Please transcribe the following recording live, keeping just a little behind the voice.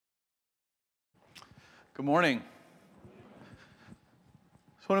Good morning.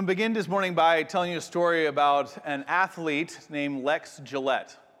 So I want to begin this morning by telling you a story about an athlete named Lex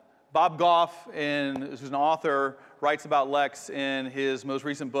Gillette. Bob Goff, who's an author, writes about Lex in his most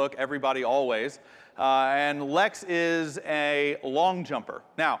recent book, Everybody Always. And Lex is a long jumper.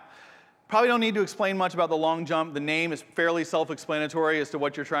 Now, probably don't need to explain much about the long jump. The name is fairly self-explanatory as to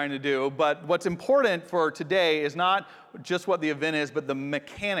what you're trying to do. But what's important for today is not just what the event is, but the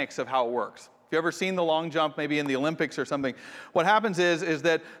mechanics of how it works. If you've ever seen the long jump, maybe in the Olympics or something, what happens is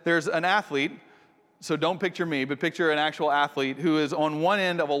that there's an athlete, so don't picture me, but picture an actual athlete who is on one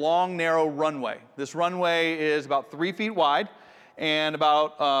end of a long, narrow runway. This runway is about 3 feet wide and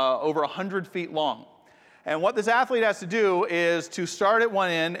about over 100 feet long. And what this athlete has to do is to start at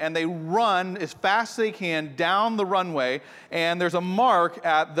one end, and they run as fast as they can down the runway, and there's a mark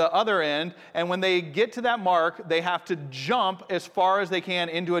at the other end, and when they get to that mark, they have to jump as far as they can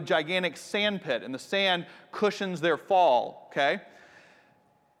into a gigantic sand pit, and the sand cushions their fall, okay?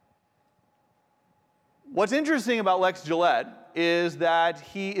 What's interesting about Lex Gillette is that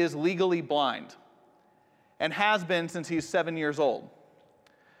he is legally blind, and has been since he's 7 years old.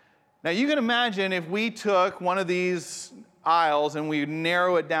 Now, you can imagine if we took one of these aisles and we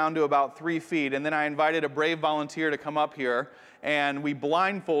narrow it down to about 3 feet, and then I invited a brave volunteer to come up here, and we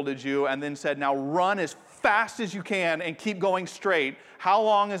blindfolded you and then said, now run as fast as you can and keep going straight. How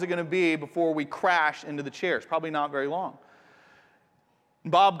long is it going to be before we crash into the chairs? Probably not very long.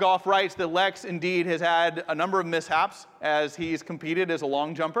 Bob Goff writes that Lex indeed has had a number of mishaps as he's competed as a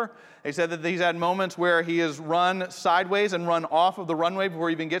long jumper. They said that he's had moments where he has run sideways and run off of the runway before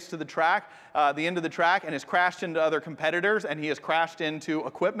he even gets to the track, the end of the track, and has crashed into other competitors, and he has crashed into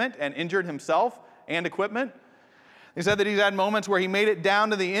equipment and injured himself and equipment. They said that he's had moments where he made it down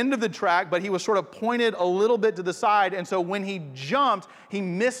to the end of the track, but he was sort of pointed a little bit to the side, and so when he jumped, he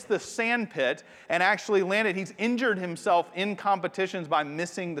missed the sand pit and actually landed. He's injured himself in competitions by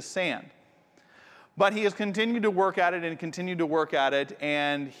missing the sand. But he has continued to work at it and continued to work at it,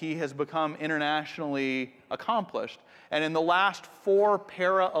 and he has become internationally accomplished. And in the last 4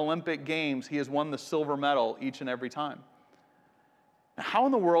 Paralympic Games, he has won the silver medal each and every time. Now, how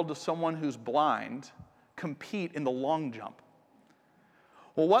in the world does someone who's blind compete in the long jump?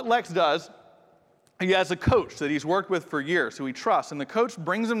 Well, what Lex does, he has a coach that he's worked with for years, who he trusts, and the coach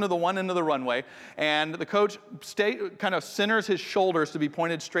brings him to the one end of the runway, and the coach kind of centers his shoulders to be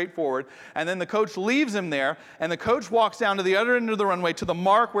pointed straight forward, and then the coach leaves him there, and the coach walks down to the other end of the runway to the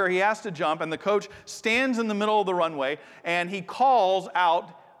mark where he has to jump, and the coach stands in the middle of the runway, and he calls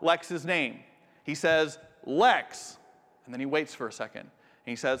out Lex's name. He says, "Lex," and then he waits for a second, and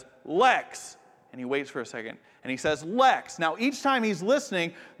he says, "Lex," and he waits for a second, and he says, "Lex." Now, each time he's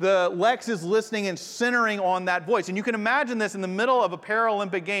listening, the Lex is listening and centering on that voice. And you can imagine this in the middle of a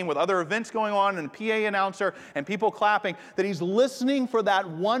Paralympic game with other events going on and a PA announcer and people clapping, that he's listening for that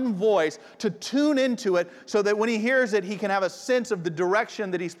one voice to tune into it so that when he hears it, he can have a sense of the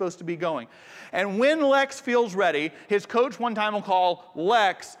direction that he's supposed to be going. And when Lex feels ready, his coach one time will call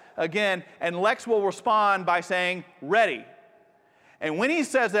Lex again, and Lex will respond by saying, "Ready." And when he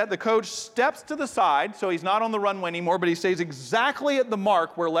says that, the coach steps to the side, so he's not on the runway anymore, but he stays exactly at the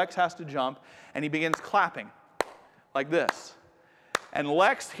mark where Lex has to jump, and he begins clapping like this. And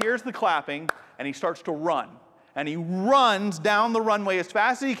Lex hears the clapping, and he starts to run. And he runs down the runway as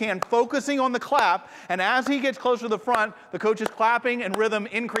fast as he can, focusing on the clap, and as he gets closer to the front, the coach is clapping, and rhythm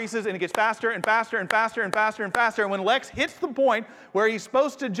increases, and it gets faster and faster and faster and faster and faster. And when Lex hits the point where he's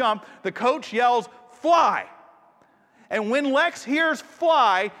supposed to jump, the coach yells, "Fly!" And when Lex hears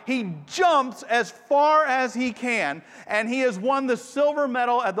 "fly," he jumps as far as he can, and he has won the silver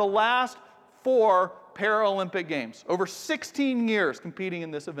medal at the last 4 Paralympic Games. Over 16 years competing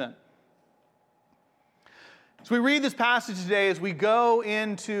in this event. So we read this passage today as we go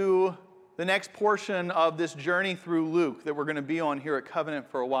into the next portion of this journey through Luke that we're going to be on here at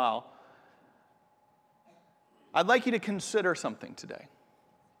Covenant for a while. I'd like you to consider something today.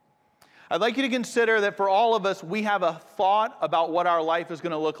 I'd like you to consider that for all of us, we have a thought about what our life is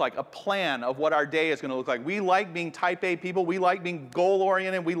going to look like, a plan of what our day is going to look like. We like being type A people. We like being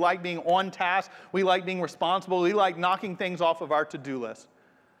goal-oriented. We like being on task. We like being responsible. We like knocking things off of our to-do list.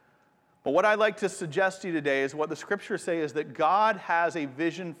 But what I'd like to suggest to you today is what the scriptures say is that God has a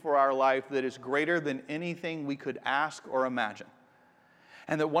vision for our life that is greater than anything we could ask or imagine.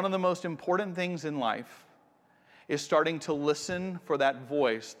 And that one of the most important things in life is starting to listen for that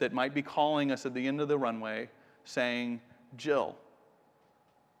voice that might be calling us at the end of the runway saying, "Jill,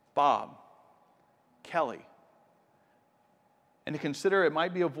 Bob, Kelly." And to consider it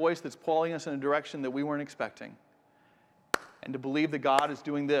might be a voice that's pulling us in a direction that we weren't expecting. And to believe that God is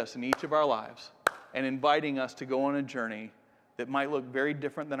doing this in each of our lives, and inviting us to go on a journey that might look very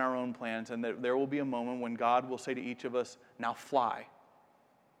different than our own plans, and that there will be a moment when God will say to each of us, now fly.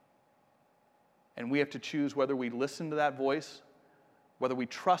 And we have to choose whether we listen to that voice, whether we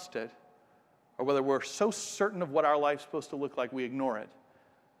trust it, or whether we're so certain of what our life's supposed to look like we ignore it.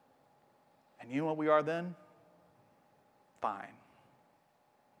 And you know what we are then? Fine.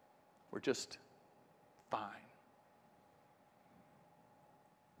 We're just fine.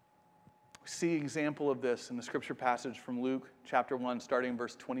 We see an example of this in the scripture passage from Luke chapter 1, starting in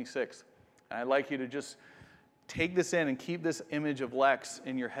verse 26. And I'd like you to just take this in and keep this image of Lex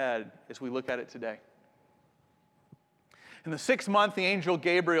in your head as we look at it today. In the 6th month, the angel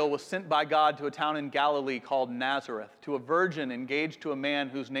Gabriel was sent by God to a town in Galilee called Nazareth, to a virgin engaged to a man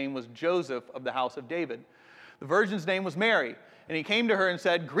whose name was Joseph of the house of David. The virgin's name was Mary, and he came to her and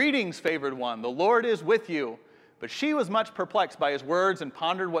said, "Greetings, favored one, the Lord is with you." But she was much perplexed by his words and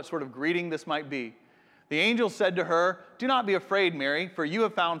pondered what sort of greeting this might be. The angel said to her, "Do not be afraid, Mary, for you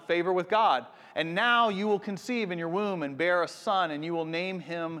have found favor with God. And now you will conceive in your womb and bear a son, and you will name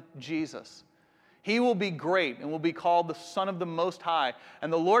him Jesus. He will be great and will be called the Son of the Most High.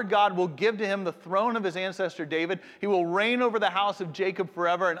 And the Lord God will give to him the throne of his ancestor David. He will reign over the house of Jacob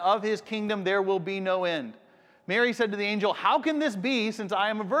forever, and of his kingdom there will be no end." Mary said to the angel, "How can this be, since I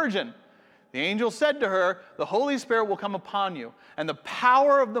am a virgin?" The angel said to her, "The Holy Spirit will come upon you, and the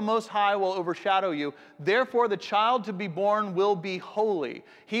power of the Most High will overshadow you. Therefore, the child to be born will be holy.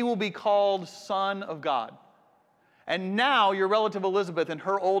 He will be called Son of God. And now your relative Elizabeth, in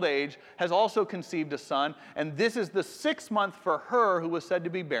her old age, has also conceived a son, and this is the 6th month for her who was said to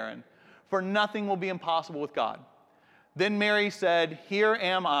be barren, for nothing will be impossible with God." Then Mary said, "Here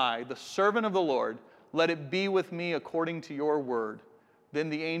am I, the servant of the Lord. Let it be with me according to your word." Then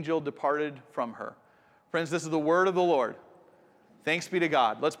the angel departed from her. Friends, this is the word of the Lord. Thanks be to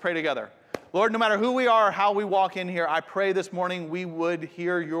God. Let's pray together. Lord, no matter who we are or how we walk in here, I pray this morning we would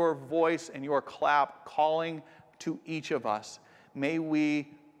hear your voice and your clap calling to each of us. May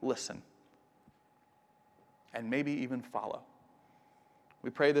we listen and maybe even follow. We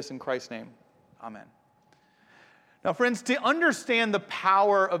pray this in Christ's name. Amen. Now, friends, to understand the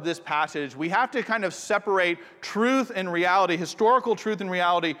power of this passage, we have to kind of separate truth and reality, historical truth and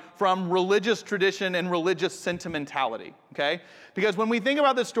reality, from religious tradition and religious sentimentality, okay? Because when we think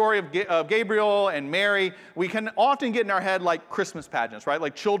about the story of Gabriel and Mary, we can often get in our head like Christmas pageants, right?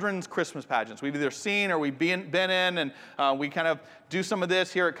 Like children's Christmas pageants. We've either seen or we've been in, and we kind of do some of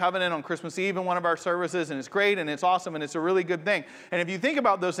this here at Covenant on Christmas Eve in one of our services, and it's great, and it's awesome, and it's a really good thing. And if you think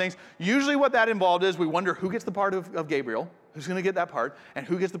about those things, usually what that involved is we wonder who gets the part of Gabriel, who's going to get that part, and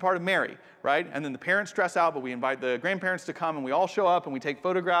who gets the part of Mary, right? And then the parents stress out, but we invite the grandparents to come, and we all show up, and we take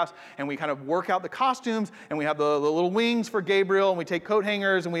photographs, and we kind of work out the costumes, and we have the little wings for Gabriel, and we take coat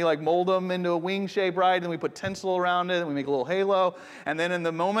hangers, and we like mold them into a wing shape, right? And we put tinsel around it, and we make a little halo. And then in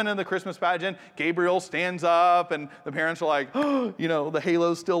the moment of the Christmas pageant, Gabriel stands up, and the parents are like, oh, you know, the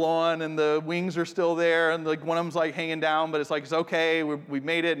halo's still on, and the wings are still there, and like one of them's like hanging down, but it's like, it's okay, we've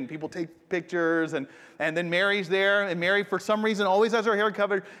made it, and people take pictures, and then Mary's there, and Mary, for some reason, always has her hair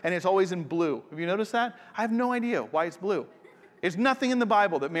covered, and it's always in blue. Have you noticed that? I have no idea why it's blue. There's nothing in the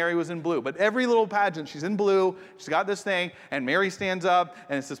Bible that Mary was in blue, but every little pageant, she's in blue, she's got this thing, and Mary stands up,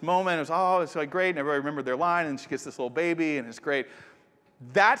 and it's this moment, it's like great, and everybody remembered their line, and she gets this little baby, and it's great.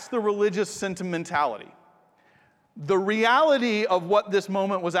 That's the religious sentimentality. The reality of what this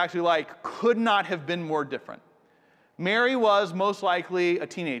moment was actually like could not have been more different. Mary was most likely a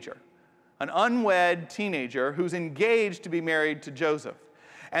teenager, an unwed teenager who's engaged to be married to Joseph.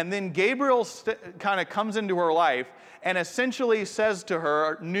 And then Gabriel kind of comes into her life and essentially says to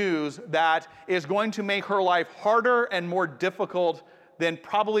her news that is going to make her life harder and more difficult than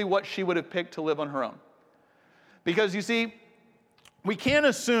probably what she would have picked to live on her own. Because you see, we can't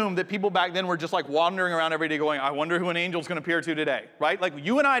assume that people back then were just like wandering around every day going, I wonder who an angel's going to appear to today, right? Like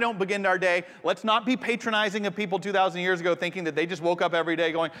you and I don't begin our day. Let's not be patronizing of people 2,000 years ago thinking that they just woke up every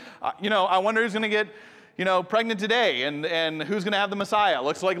day going, I wonder who's going to get, pregnant today and who's going to have the Messiah.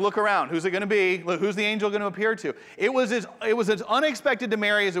 Look around. Who's it going to be? Who's the angel going to appear to? It was as unexpected to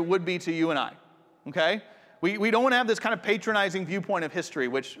Mary as it would be to you and I, okay? We don't want to have this kind of patronizing viewpoint of history,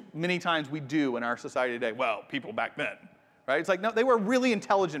 which many times we do in our society today. Well, people back then. Right? It's like, no, they were really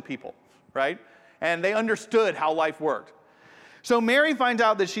intelligent people, right? And they understood how life worked. So Mary finds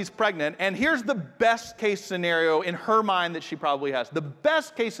out that she's pregnant, and here's the best case scenario in her mind that she probably has. The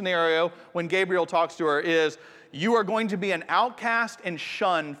best case scenario when Gabriel talks to her is, you are going to be an outcast and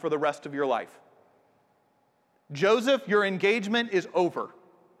shunned for the rest of your life. Joseph, your engagement is over.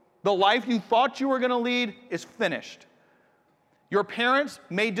 The life you thought you were going to lead is finished. Your parents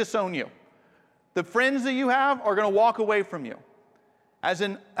may disown you. The friends that you have are going to walk away from you. As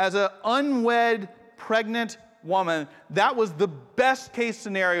an unwed, pregnant woman, that was the best case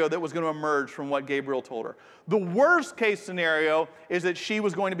scenario that was going to emerge from what Gabriel told her. The worst case scenario is that she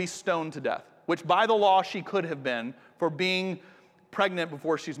was going to be stoned to death, which by the law she could have been for being pregnant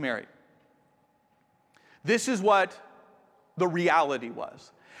before she's married. This is what the reality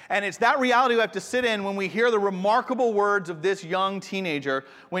was. And it's that reality we have to sit in when we hear the remarkable words of this young teenager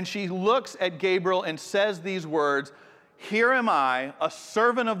when she looks at Gabriel and says these words, "Here am I, a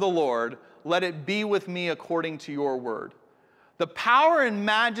servant of the Lord. Let it be with me according to your word." The power and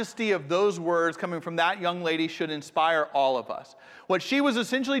majesty of those words coming from that young lady should inspire all of us. What she was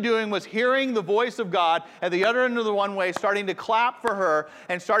essentially doing was hearing the voice of God at the other end of the one-way, starting to clap for her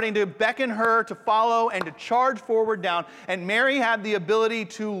and starting to beckon her to follow and to charge forward down. And Mary had the ability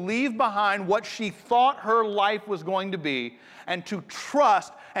to leave behind what she thought her life was going to be and to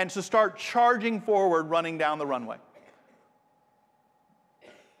trust and to start charging forward, running down the runway.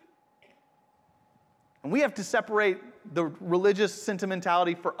 And we have to separate the religious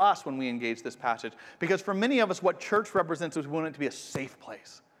sentimentality for us when we engage this passage. Because for many of us, what church represents is we want it to be a safe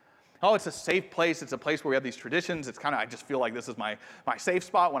place. Oh, it's a safe place. It's a place where we have these traditions. It's kind of, I just feel like this is my safe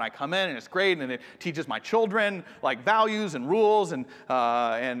spot when I come in, and it's great, and it teaches my children like values and rules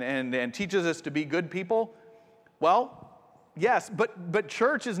and teaches us to be good people. Well, yes, but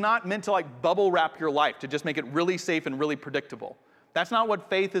church is not meant to like bubble wrap your life, to just make it really safe and really predictable. That's not what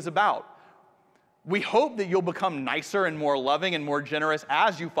faith is about. We hope that you'll become nicer and more loving and more generous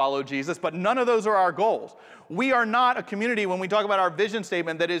as you follow Jesus, but none of those are our goals. We are not a community, when we talk about our vision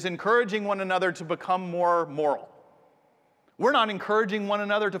statement, that is encouraging one another to become more moral. We're not encouraging one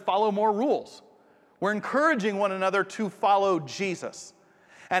another to follow more rules. We're encouraging one another to follow Jesus.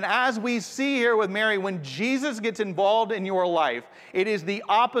 And as we see here with Mary, when Jesus gets involved in your life, it is the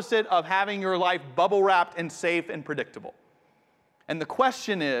opposite of having your life bubble wrapped and safe and predictable. And the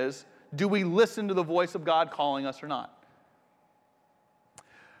question is, do we listen to the voice of God calling us or not?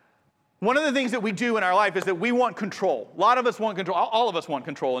 One of the things that we do in our life is that we want control. A lot of us want control. All of us want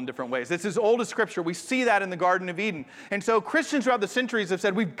control in different ways. It's as old as Scripture. We see that in the Garden of Eden. And so Christians throughout the centuries have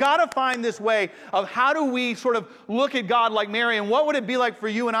said, we've got to find this way of how do we sort of look at God like Mary, and what would it be like for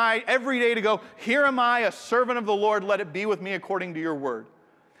you and I every day to go, "Here am I, a servant of the Lord, let it be with me according to your word."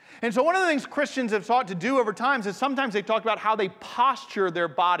 And so one of the things Christians have sought to do over time is sometimes they talk about how they posture their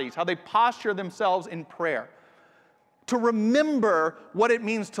bodies, how they posture themselves in prayer, to remember what it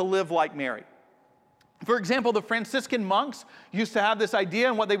means to live like Mary. For example, the Franciscan monks used to have this idea,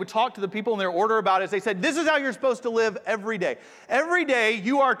 and what they would talk to the people in their order about is they said, this is how you're supposed to live every day. Every day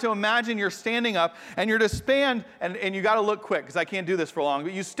you are to imagine you're standing up and you're to stand, and you got to look quick because I can't do this for long,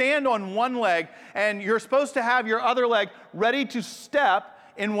 but you stand on one leg and you're supposed to have your other leg ready to step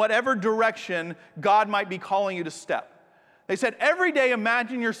in whatever direction God might be calling you to step. They said, every day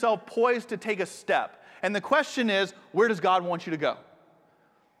imagine yourself poised to take a step. And the question is, where does God want you to go?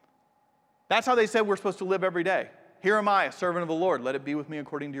 That's how they said we're supposed to live every day. Here am I, a servant of the Lord. Let it be with me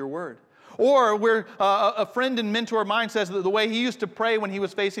according to your word. Or where a friend and mentor of mine says that the way he used to pray when he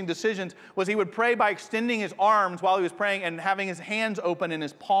was facing decisions was he would pray by extending his arms while he was praying and having his hands open and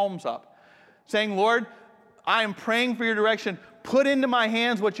his palms up, saying, Lord, I am praying for your direction. Put into my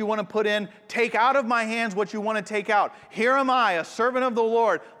hands what you want to put in. Take out of my hands what you want to take out. Here am I, a servant of the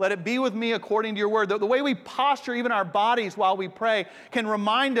Lord. Let it be with me according to your word. The way we posture even our bodies while we pray can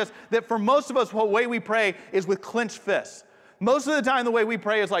remind us that for most of us, the way we pray is with clenched fists. Most of the time, the way we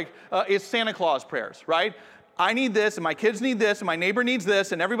pray is Santa Claus prayers, right? I need this, and my kids need this, and my neighbor needs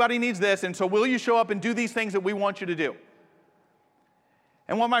this, and everybody needs this, and so will you show up and do these things that we want you to do?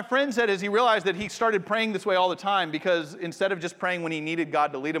 And what my friend said is he realized that he started praying this way all the time because instead of just praying when he needed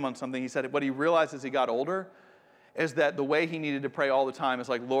God to lead him on something, he said what he realized as he got older is that the way he needed to pray all the time is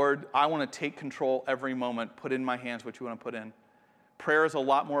like, Lord, I want to take control every moment, put in my hands what you want to put in. Prayer is a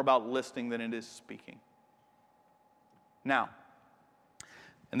lot more about listening than it is speaking. Now,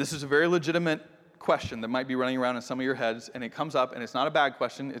 and this is a very legitimate question that might be running around in some of your heads, and it comes up, and it's not a bad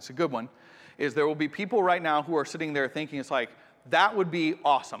question, it's a good one, is there will be people right now who are sitting there thinking it's like, that would be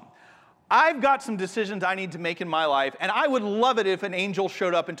awesome. I've got some decisions I need to make in my life, and I would love it if an angel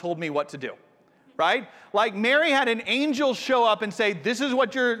showed up and told me what to do, right? Like Mary had an angel show up and say, this is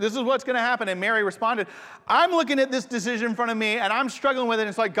what's going to happen, and Mary responded, I'm looking at this decision in front of me, and I'm struggling with it, and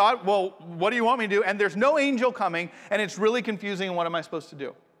it's like, God, well, what do you want me to do? And there's no angel coming, and it's really confusing, and what am I supposed to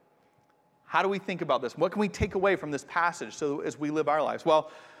do? How do we think about this? What can we take away from this passage so as we live our lives?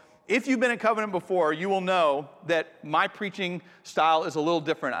 Well, if you've been at Covenant before, you will know that my preaching style is a little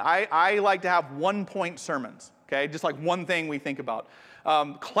different. I like to have one-point sermons, okay? Just like one thing we think about.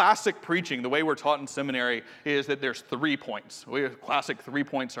 Classic preaching, the way we're taught in seminary, is that there's 3 points. We have a classic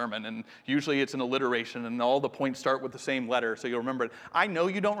 3-point sermon, and usually it's an alliteration, and all the points start with the same letter, so you'll remember it. I know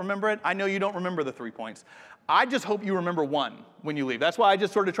you don't remember it. I know you don't remember the 3 points. I just hope you remember 1 when you leave. That's why I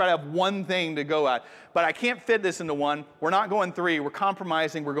just sort of try to have 1 thing to go at. But I can't fit this into 1. We're not going 3. We're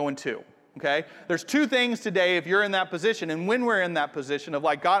compromising. We're going 2. Okay? There's 2 things today if you're in that position, and when we're in that position of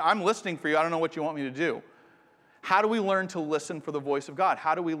like, God, I'm listening for you. I don't know what you want me to do. How do we learn to listen for the voice of God?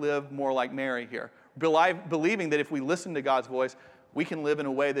 How do we live more like Mary here? Believing that if we listen to God's voice, we can live in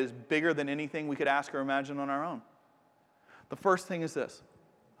a way that is bigger than anything we could ask or imagine on our own. The first thing is this.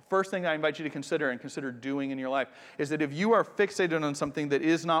 First thing I invite you to consider and consider doing in your life is that if you are fixated on something that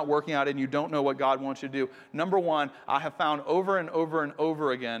is not working out and you don't know what God wants you to do, number 1, I have found over and over and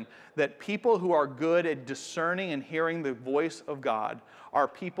over again that people who are good at discerning and hearing the voice of God are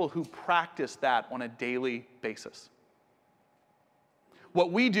people who practice that on a daily basis.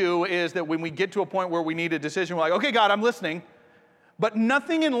 What we do is that when we get to a point where we need a decision, we're like, okay, God, I'm listening. But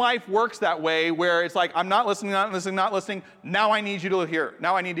nothing in life works that way where it's like, I'm not listening, not listening, not listening. Now I need you to hear.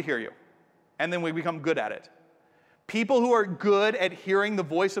 Now I need to hear you. And then we become good at it. People who are good at hearing the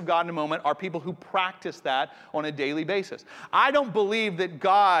voice of God in a moment are people who practice that on a daily basis. I don't believe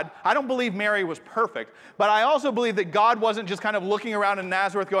Mary was perfect, but I also believe that God wasn't just kind of looking around in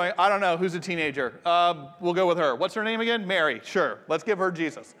Nazareth going, I don't know, who's a teenager? We'll go with her. What's her name again? Mary. Sure, let's give her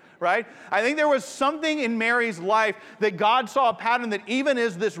Jesus. Right? I think there was something in Mary's life that God saw a pattern that even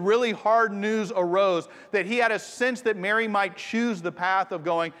as this really hard news arose, that he had a sense that Mary might choose the path of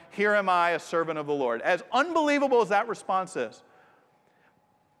going, here am I, a servant of the Lord. As unbelievable as that response is,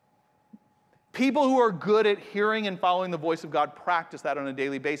 people who are good at hearing and following the voice of God practice that on a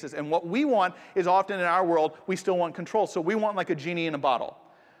daily basis. And what we want is often in our world, we still want control. So we want like a genie in a bottle.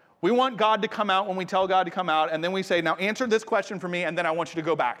 We want God to come out when we tell God to come out, and then we say, now answer this question for me, and then I want you to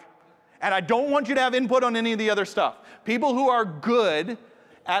go back. And I don't want you to have input on any of the other stuff. People who are good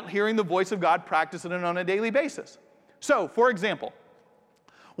at hearing the voice of God practice it on a daily basis. So, for example,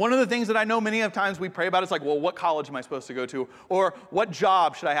 one of the things that I know many of times we pray about is like, well, what college am I supposed to go to? Or what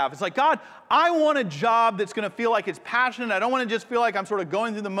job should I have? It's like, God, I want a job that's going to feel like it's passionate. I don't want to just feel like I'm sort of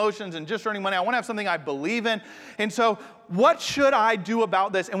going through the motions and just earning money. I want to have something I believe in. And so what should I do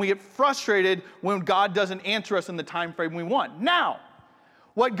about this? And we get frustrated when God doesn't answer us in the time frame we want. Now,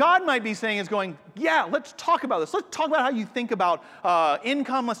 what God might be saying is going, yeah, let's talk about this. Let's talk about how you think about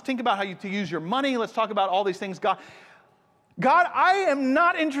income. Let's think about how you to use your money. Let's talk about all these things. God, I am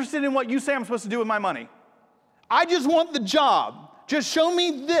not interested in what you say I'm supposed to do with my money. I just want the job. Just show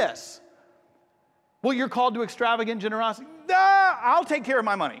me this. Well, you're called to extravagant generosity. I'll take care of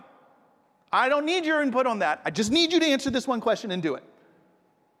my money. I don't need your input on that. I just need you to answer this one question and do it.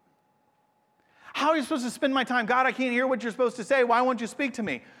 How are you supposed to spend my time? God, I can't hear what you're supposed to say. Why won't you speak to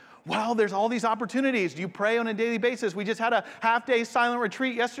me? Well, there's all these opportunities. Do you pray on a daily basis? We just had a half-day silent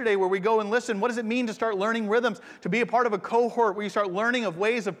retreat yesterday where we go and listen. What does it mean to start learning rhythms, to be a part of a cohort where you start learning of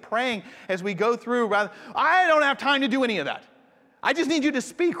ways of praying as we go through? I don't have time to do any of that. I just need you to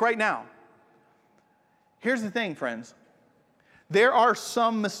speak right now. Here's the thing, friends. There are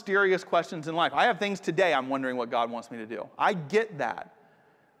some mysterious questions in life. I have things today I'm wondering what God wants me to do. I get that.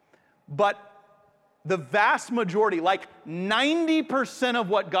 But the vast majority, like 90% of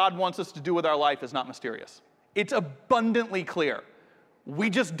what God wants us to do with our life is not mysterious. It's abundantly clear. We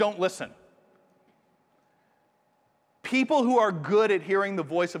just don't listen. People who are good at hearing the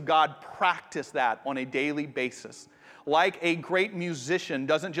voice of God practice that on a daily basis. Like a great musician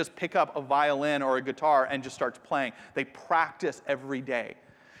doesn't just pick up a violin or a guitar and just starts playing. They practice every day.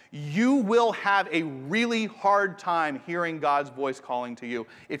 You will have a really hard time hearing God's voice calling to you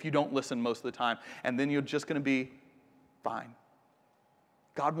if you don't listen most of the time. And then you're just going to be fine.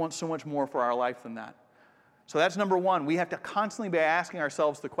 God wants so much more for our life than that. So that's number 1. We have to constantly be asking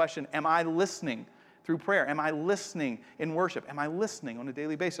ourselves the question, am I listening through prayer? Am I listening in worship? Am I listening on a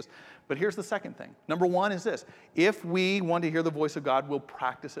daily basis? But here's the second thing. Number 1 is this. If we want to hear the voice of God, we'll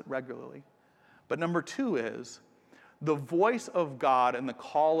practice it regularly. But number 2 is, the voice of God and the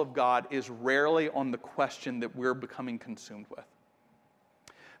call of God is rarely on the question that we're becoming consumed with.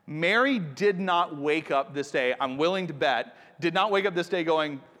 Mary did not wake up this day, I'm willing to bet, did not wake up this day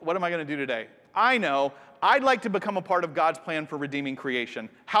going, what am I going to do today? I know, I'd like to become a part of God's plan for redeeming creation.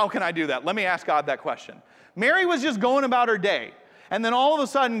 How can I do that? Let me ask God that question. Mary was just going about her day. And then all of a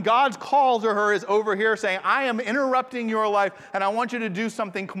sudden, God's call to her is over here saying, I am interrupting your life, and I want you to do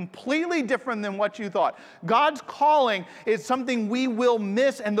something completely different than what you thought. God's calling is something we will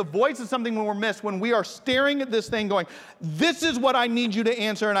miss, and the voice is something we will miss when we are staring at this thing going, this is what I need you to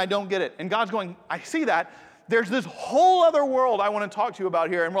answer, and I don't get it. And God's going, I see that. there's this whole other world I want to talk to you about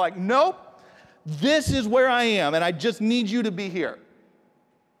here. And we're like, nope, this is where I am, and I just need you to be here.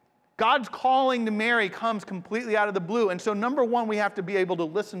 God's calling to Mary comes completely out of the blue. And so number one, we have to be able to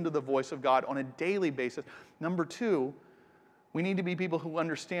listen to the voice of God on a daily basis. Number two, we need to be people who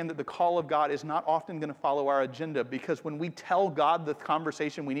understand that the call of God is not often going to follow our agenda, because when we tell God the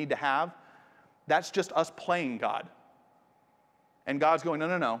conversation we need to have, that's just us playing God. And God's going,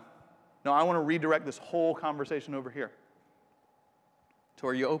 no, I want to redirect this whole conversation over here. So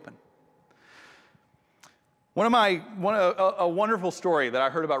are you open? A wonderful story that I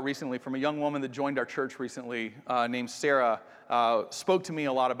heard about recently from a young woman that joined our church recently named Sarah spoke to me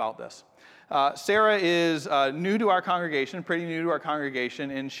a lot about this. Sarah is new to our congregation, pretty new to our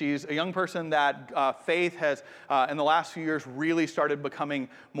congregation, and she's a young person that faith has, in the last few years, really started becoming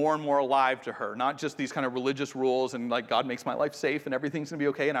more and more alive to her. Not just these kind of religious rules and like, God makes my life safe and everything's going to be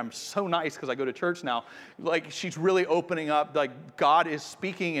okay and I'm so nice because I go to church now. Like, she's really opening up, like God is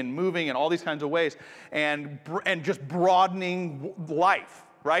speaking and moving in all these kinds of ways and just broadening life.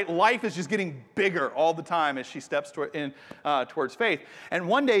 Right? Life is just getting bigger all the time as she steps towards faith. And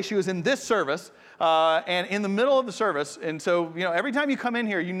one day she was in this service, and in the middle of the service, and so, every time you come in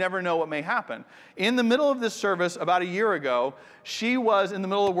here, you never know what may happen. In the middle of this service, about a year ago, she was in the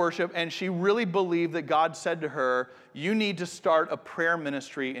middle of worship, and she really believed that God said to her, you need to start a prayer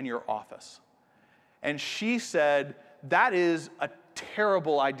ministry in your office. And she said, that is a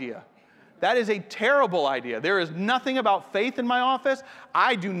terrible idea. That is a terrible idea. There is nothing about faith in my office.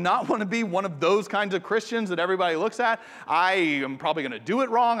 I do not want to be one of those kinds of Christians that everybody looks at. I am probably going to do it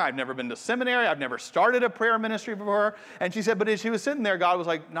wrong. I've never been to seminary. I've never started a prayer ministry before. And she said, but as she was sitting there, God was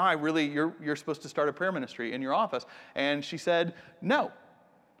like, no, you're supposed to start a prayer ministry in your office. And she said, no.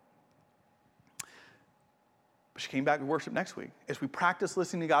 But she came back to worship next week. As we practice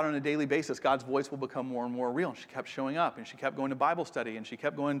listening to God on a daily basis, God's voice will become more and more real. And she kept showing up, and she kept going to Bible study, and she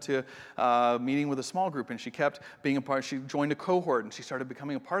kept going to meeting with a small group, and she kept being a part. She joined a cohort, and she started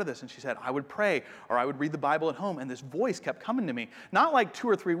becoming a part of this. And she said, I would pray, or I would read the Bible at home, and this voice kept coming to me. Not like 2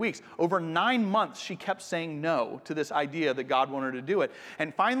 or 3 weeks. Over 9 months, she kept saying no to this idea that God wanted her to do it.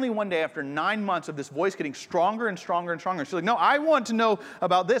 And finally, one day, after 9 months of this voice getting stronger and stronger and stronger, she's like, no, I want to know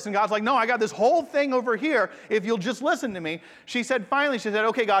about this. And God's like, no, I got this whole thing over here. If you'll just listen to me. She said,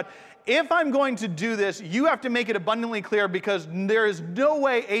 okay, God, if I'm going to do this, you have to make it abundantly clear, because there is no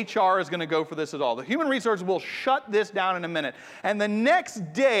way HR is going to go for this at all. The human resources will shut this down in a minute. And the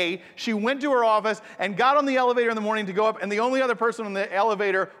next day, she went to her office and got on the elevator in the morning to go up, and the only other person on the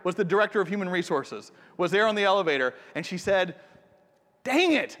elevator was the director of human resources, was there on the elevator. And she said,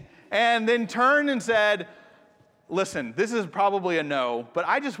 dang it. And then turned and said, listen, this is probably a no, but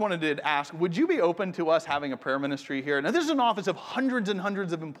I just wanted to ask, would you be open to us having a prayer ministry here? Now, this is an office of hundreds and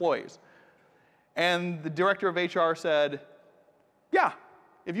hundreds of employees. And the director of HR said, yeah,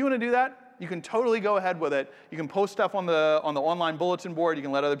 if you want to do that, you can totally go ahead with it. You can post stuff on the online bulletin board. You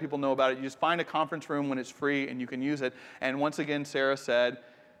can let other people know about it. You just find a conference room when it's free, and you can use it. And once again, Sarah said,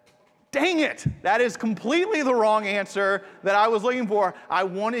 dang it, that is completely the wrong answer that I was looking for. I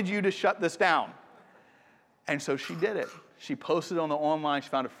wanted you to shut this down. And so she did it. She posted on the online. She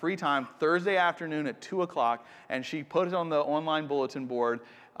found a free time Thursday afternoon at 2 o'clock, and she put it on the online bulletin board.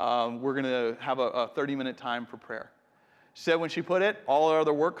 We're going to have a 30-minute time for prayer. She said when she put it, all her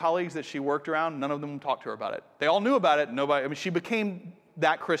other work colleagues that she worked around, none of them talked to her about it. They all knew about it. She became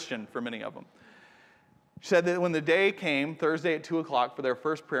that Christian for many of them. She said that when the day came, Thursday at 2 o'clock for their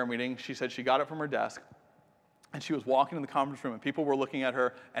first prayer meeting, she said she got up from her desk, and she was walking in the conference room, and people were looking at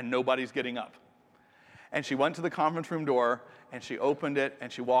her, and nobody's getting up. And she went to the conference room door, and she opened it,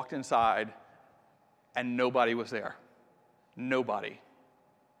 and she walked inside, and nobody was there. Nobody.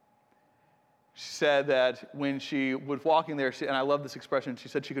 She said that when she was walking there, and I love this expression, she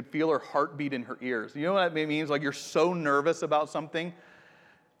said she could feel her heartbeat in her ears. You know what that means? Like, you're so nervous about something.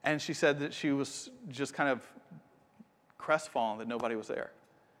 And she said that she was just kind of crestfallen that nobody was there.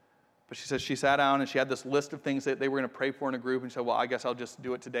 But she said she sat down, and she had this list of things that they were going to pray for in a group, and she said, well, I guess I'll just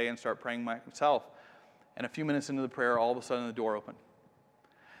do it today and start praying myself. And a few minutes into the prayer, all of a sudden the door opened.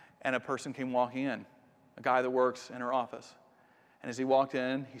 And a person came walking in, a guy that works in her office. And as he walked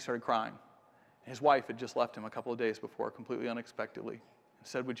in, he started crying. His wife had just left him a couple of days before, completely unexpectedly, and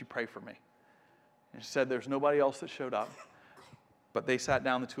said, would you pray for me? And she said there's nobody else that showed up. But they sat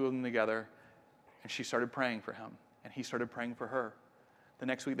down, the two of them together, and she started praying for him. And he started praying for her. The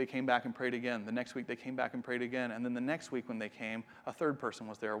next week they came back and prayed again. The next week they came back and prayed again. And then the next week when they came, a third person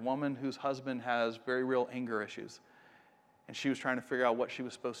was there, a woman whose husband has very real anger issues. And she was trying to figure out what she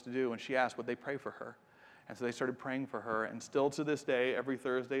was supposed to do. And she asked, would they pray for her? And so they started praying for her. And still to this day, every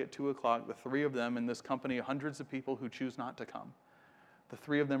Thursday at 2 o'clock, the three of them in this company, hundreds of people who choose not to come, the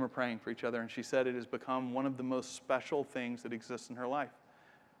three of them are praying for each other. And she said it has become one of the most special things that exists in her life.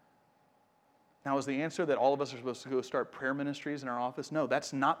 Now, is the answer that all of us are supposed to go start prayer ministries in our office? No,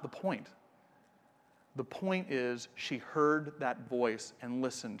 that's not the point. The point is she heard that voice and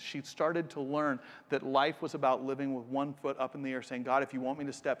listened. She started to learn that life was about living with one foot up in the air, saying, God, if you want me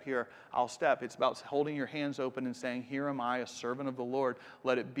to step here, I'll step. It's about holding your hands open and saying, here am I, a servant of the Lord.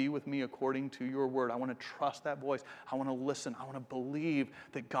 Let it be with me according to your word. I want to trust that voice. I want to listen. I want to believe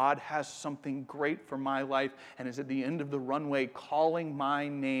that God has something great for my life and is at the end of the runway calling my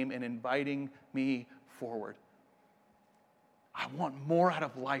name and inviting me forward. I want more out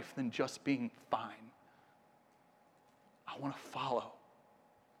of life than just being fine. I want to follow.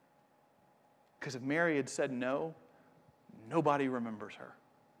 Because if Mary had said no, nobody remembers her.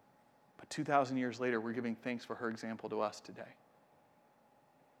 But 2,000 years later, we're giving thanks for her example to us today.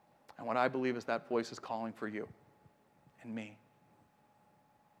 And what I believe is that voice is calling for you and me.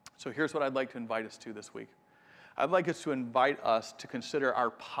 So here's what I'd like to invite us to this week. I'd like us to invite us to consider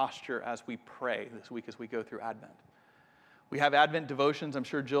our posture as we pray this week as we go through Advent. We have Advent devotions. I'm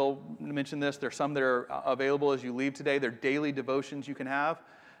sure Jill mentioned this. There's some that are available as you leave today. They're daily devotions you can have.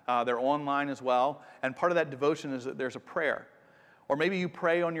 They're online as well. And part of that devotion is that there's a prayer. Or maybe you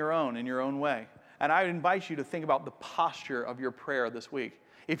pray on your own, in your own way. And I invite you to think about the posture of your prayer this week.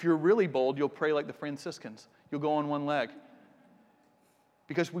 If you're really bold, you'll pray like the Franciscans. You'll go on one leg.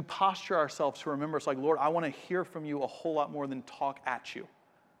 Because we posture ourselves to remember, it's like, Lord, I want to hear from you a whole lot more than talk at you.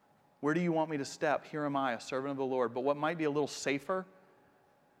 Where do you want me to step? Here am I, a servant of the Lord. But what might be a little safer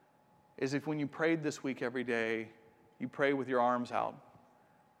is if when you prayed this week every day, you pray with your arms out,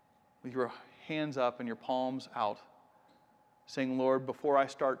 with your hands up and your palms out, saying, Lord, before I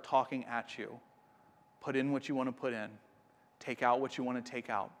start talking at you, put in what you want to put in, take out what you want to take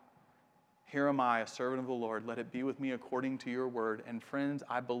out. Here am I, a servant of the Lord. Let it be with me according to your word. And friends,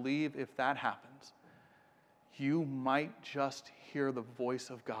 I believe if that happens, you might just hear the voice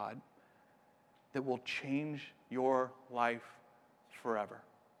of God that will change your life forever.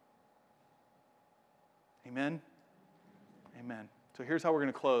 Amen? Amen. So here's how we're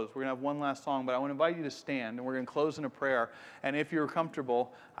going to close. We're going to have one last song, but I want to invite you to stand, and we're going to close in a prayer. And if you're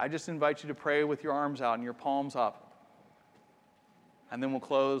comfortable, I just invite you to pray with your arms out and your palms up. And then we'll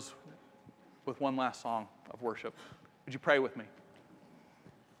close with one last song of worship. Would you pray with me?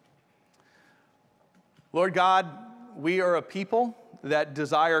 Lord God, we are a people that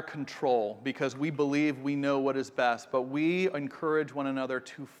desire control because we believe we know what is best, but we encourage one another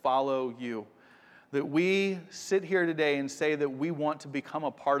to follow you. That we sit here today and say that we want to become a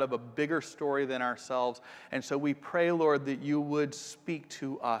part of a bigger story than ourselves. And so we pray, Lord, that you would speak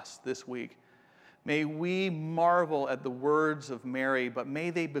to us this week. May we marvel at the words of Mary, but may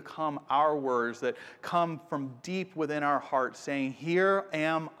they become our words that come from deep within our hearts, saying, here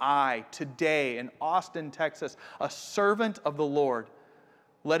am I today in Austin, Texas, a servant of the Lord.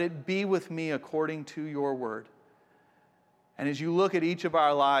 Let it be with me according to your word. And as you look at each of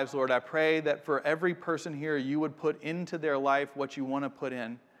our lives, Lord, I pray that for every person here, you would put into their life what you want to put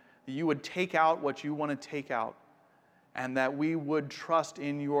in, that you would take out what you want to take out, and that we would trust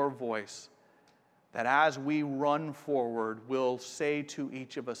in your voice. That as we run forward, we'll say to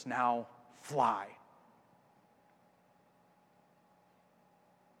each of us, now fly.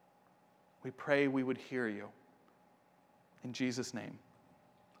 We pray we would hear you. In Jesus' name,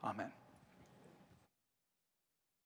 amen.